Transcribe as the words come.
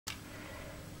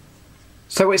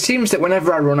So it seems that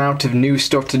whenever I run out of new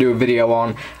stuff to do a video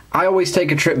on, I always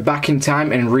take a trip back in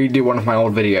time and redo one of my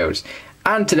old videos.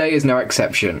 And today is no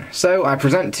exception. So I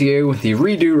present to you the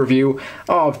redo review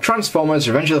of Transformers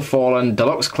Revenge of the Fallen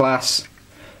Deluxe Class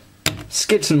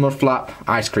Skids and Mudflap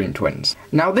Ice Cream Twins.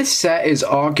 Now this set is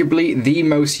arguably the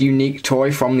most unique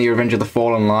toy from the Revenge of the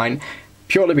Fallen line,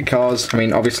 purely because, I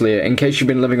mean, obviously, in case you've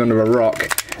been living under a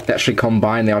rock, they actually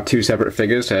combine. They are two separate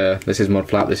figures. This is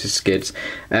Mudflap, this is Skids.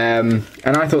 And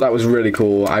I thought that was really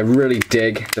cool. I really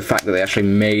dig the fact that they actually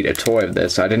made a toy of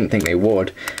this. I didn't think they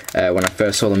would when I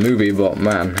first saw the movie, but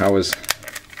man, I was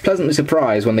pleasantly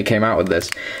surprised when they came out with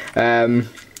this.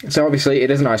 So obviously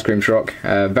it is an ice cream truck,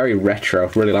 very retro,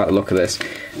 really like the look of this.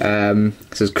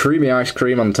 It says creamy ice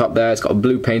cream on the top there, it's got a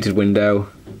blue painted window,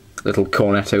 little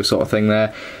cornetto sort of thing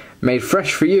there. Made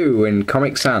fresh for you in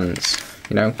Comic Sans,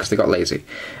 you know, because they got lazy.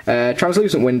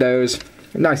 Translucent windows,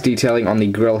 nice detailing on the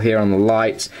grille here on the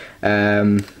lights.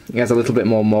 He has a little bit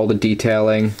more moulded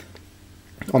detailing.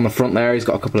 On the front there, he's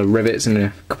got a couple of rivets and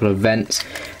a couple of vents.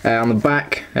 On the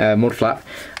back, Mudflap.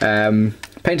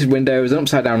 Painted windows, an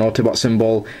upside down Autobot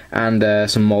symbol, and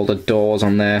some moulded doors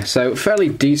on there. So fairly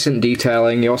decent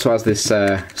detailing. He also has this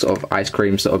sort of ice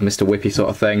cream, sort of Mr. Whippy sort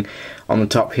of thing on the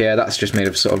top here. That's just made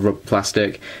of sort of rubber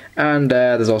plastic. And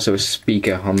there's also a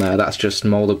speaker on there. That's just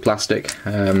moulded plastic.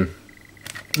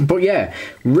 But yeah,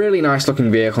 really nice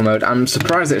looking vehicle mode. I'm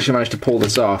surprised they actually managed to pull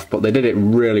this off, but they did it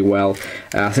really well.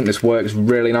 I think this works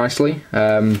really nicely.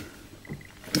 Very,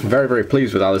 very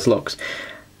pleased with how this looks.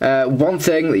 One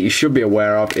thing that you should be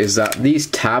aware of is that these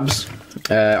tabs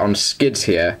on Skids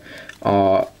here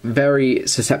are very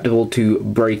susceptible to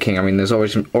breaking. I mean, there's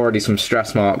already some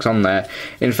stress marks on there.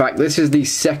 In fact, this is the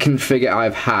second figure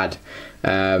I've had.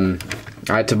 I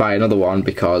had to buy another one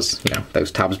because, you know,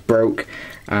 those tabs broke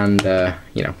and,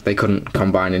 you know, they couldn't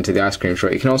combine into the ice cream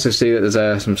truck. You can also see that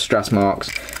there's some stress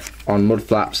marks on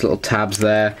Mudflap's little tabs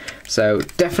there, so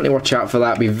definitely watch out for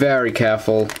that. Be very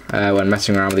careful when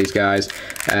messing around with these guys,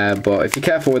 but if you're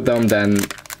careful with them, then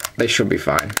they should be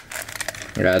fine.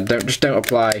 Don't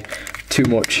apply too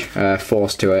much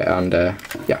force to it, and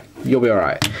yeah, you'll be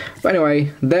alright. But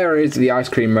anyway, there is the ice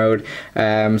cream mode.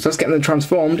 So let's get them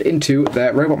transformed into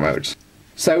their robot modes.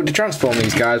 So to transform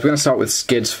these guys, we're going to start with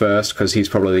Skids first because he's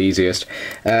probably the easiest.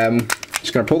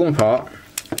 Just going to pull them apart.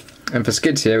 And for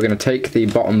Skids here, we're going to take the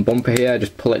bottom bumper here,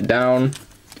 just pull it down,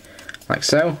 like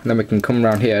so. And then we can come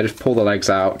around here, just pull the legs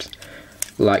out,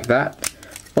 like that.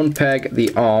 Unpeg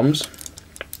the arms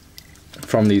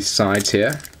from these sides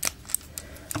here,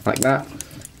 like that.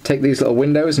 Take these little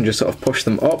windows and just sort of push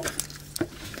them up.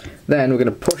 Then we're going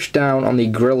to push down on the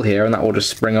grill here, and that will just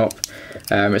spring up.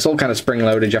 It's all kind of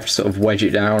spring-loaded, you have to sort of wedge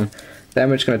it down. Then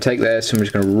we're just going to take this and we're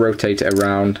just going to rotate it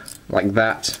around, like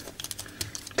that.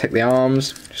 Take the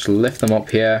arms, just lift them up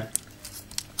here,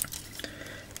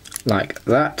 like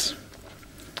that.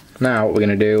 Now what we're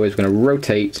going to do is we're going to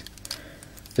rotate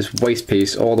this waist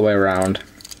piece all the way around,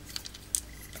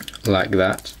 like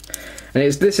that. And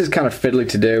this is kind of fiddly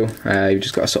to do, you've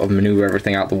just got to sort of maneuver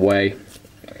everything out the way.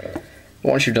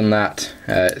 Once you've done that,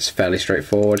 it's fairly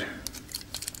straightforward.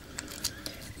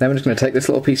 Then we're just going to take this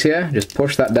little piece here, just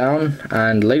push that down,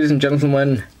 and ladies and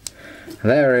gentlemen,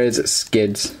 there is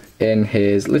Skids in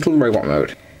his little robot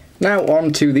mode. Now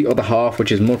on to the other half,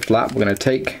 which is Mudflap. We're going to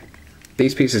take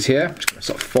these pieces here, just going to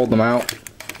sort of fold them out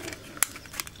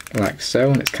like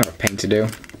so, and it's kind of a pain to do.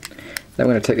 Then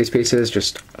we're going to take these pieces,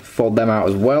 just fold them out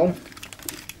as well.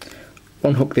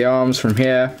 Unhook the arms from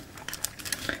here.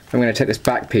 I'm going to take this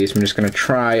back piece, I'm just going to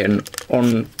try and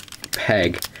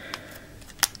unpeg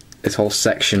this whole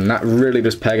section. That really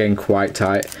does peg in quite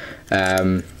tight.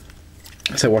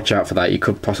 So watch out for that, you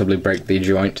could possibly break the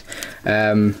joint.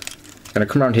 I'm going to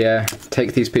come around here,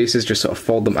 take these pieces, just sort of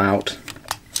fold them out.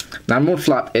 Now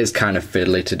Mudflap is kind of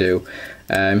fiddly to do.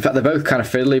 In fact, they're both kind of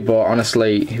fiddly, but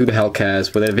honestly, who the hell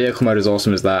cares? With a vehicle mode as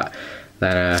awesome as that,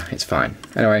 then it's fine.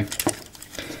 Anyway,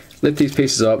 lift these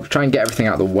pieces up, try and get everything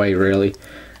out of the way really.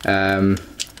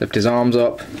 Lift his arms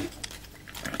up,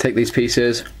 take these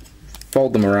pieces,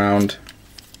 fold them around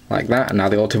like that, and now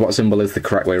the Autobot symbol is the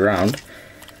correct way around.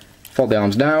 Fold the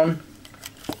arms down,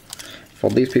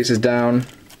 fold these pieces down.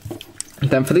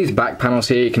 Then for these back panels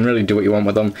here, you can really do what you want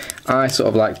with them. I sort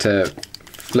of like to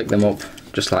flick them up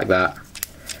just like that,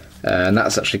 and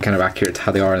that's actually kind of accurate to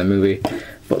how they are in the movie.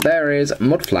 But there is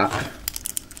Mudflap.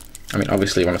 I mean,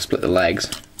 obviously you want to split the legs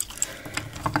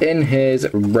in his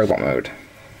robot mode.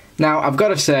 Now I've got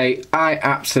to say, I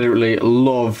absolutely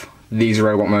love these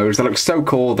robot modes. They look so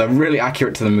cool, they're really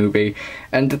accurate to the movie,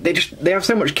 and they have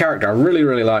so much character. I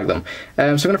really like them. So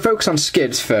I'm going to focus on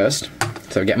Skids first.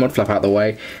 So get Mudflap out of the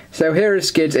way. So here is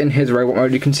Skids in his robot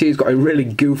mode. You can see he's got a really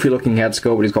goofy looking head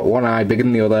sculpt, but he's got one eye bigger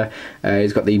than the other.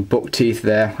 He's got the buck teeth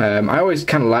there. I always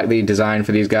kind of like the design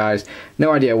for these guys.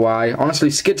 No idea why. Honestly,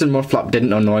 Skids and Mudflap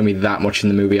didn't annoy me that much in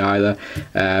the movie either.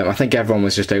 I think everyone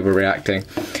was just overreacting.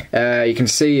 You can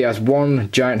see he has one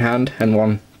giant hand and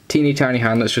one teeny tiny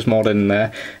hand that's just molded in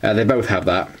there. They both have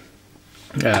that.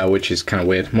 Which is kind of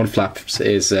weird. Mudflap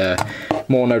is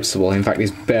more noticeable. In fact,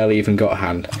 he's barely even got a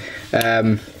hand.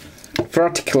 For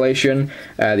articulation,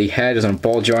 the head is on a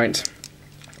ball joint,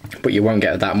 but you won't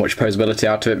get that much posability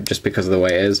out of it just because of the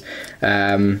way it is.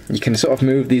 You can sort of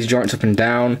move these joints up and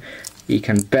down. You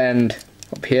can bend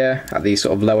up here at the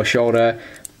sort of lower shoulder,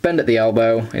 bend at the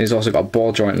elbow, and he's also got a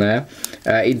ball joint there.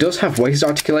 He does have waist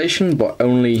articulation, but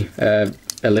only a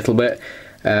little bit.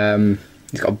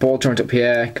 He's got a ball joint up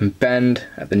here, can bend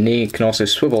at the knee, can also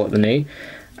swivel at the knee,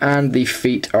 and the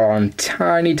feet are on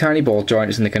tiny, tiny ball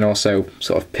joints, and they can also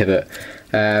sort of pivot.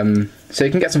 So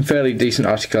you can get some fairly decent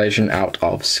articulation out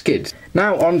of Skids.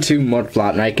 Now on to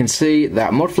Mudflap. Now you can see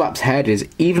that Mudflap's head is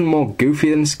even more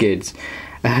goofy than Skids.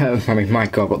 I mean, my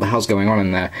god, what the hell's going on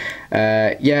in there?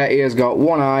 Yeah, he has got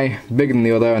one eye bigger than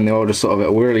the other, and they're all just sort of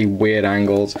at really weird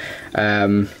angles.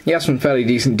 He has some fairly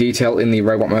decent detail in the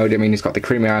robot mode. I mean, he's got the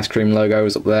creamy ice cream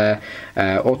logos up there,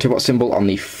 Autobot symbol on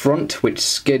the front, which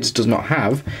Skids does not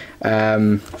have.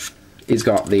 He's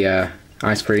got the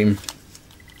ice cream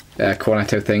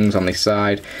cornetto things on the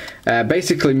side.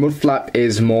 Basically, Mudflap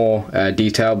is more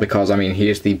detailed because, I mean, he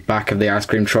is the back of the ice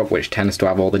cream truck, which tends to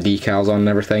have all the decals on and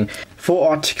everything.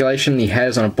 For articulation, the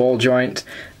head's on a ball joint.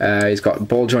 He's got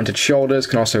ball jointed shoulders,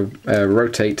 can also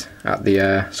rotate at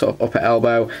the sort of upper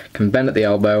elbow, can bend at the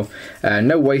elbow.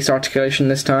 No waist articulation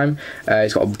this time.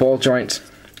 He's got a ball joint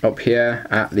up here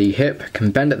at the hip,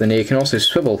 can bend at the knee, can also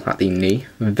swivel at the knee,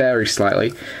 very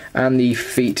slightly, and the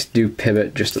feet do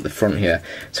pivot just at the front here.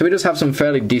 So he does have some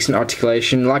fairly decent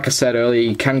articulation. Like I said earlier,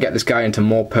 you can get this guy into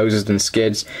more poses than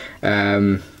Skids,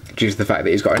 due to the fact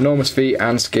that he's got enormous feet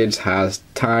and Skids has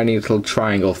tiny little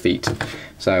triangle feet.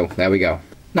 So there we go.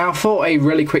 Now for a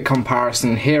really quick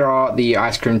comparison, here are the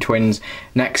Ice Cream Twins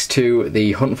next to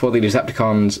the Hunt for the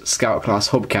Decepticons Scout Class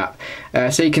Hubcap.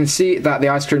 So you can see that the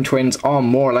Ice Cream Twins are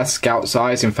more or less Scout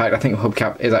size. In fact, I think the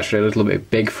Hubcap is actually a little bit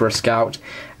big for a Scout.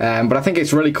 But I think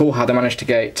it's really cool how they managed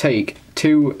to take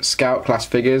two Scout Class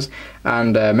figures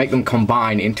and make them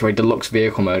combine into a deluxe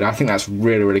vehicle mode. I think that's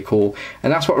really, really cool.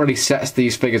 And that's what really sets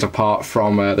these figures apart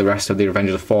from the rest of the Revenge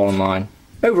of the Fallen line.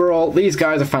 Overall, these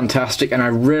guys are fantastic, and I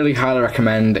really highly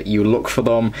recommend that you look for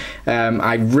them.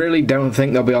 I really don't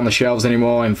think they'll be on the shelves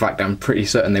anymore. In fact, I'm pretty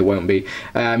certain they won't be.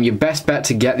 Your best bet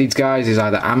to get these guys is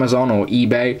either Amazon or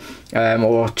eBay,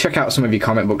 or check out some of your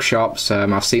comic book shops.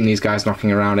 I've seen these guys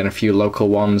knocking around in a few local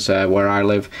ones where I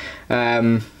live.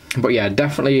 But yeah,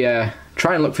 definitely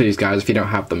try and look for these guys if you don't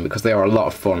have them, because they are a lot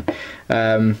of fun.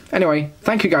 Anyway,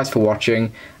 thank you guys for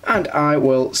watching, and I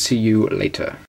will see you later.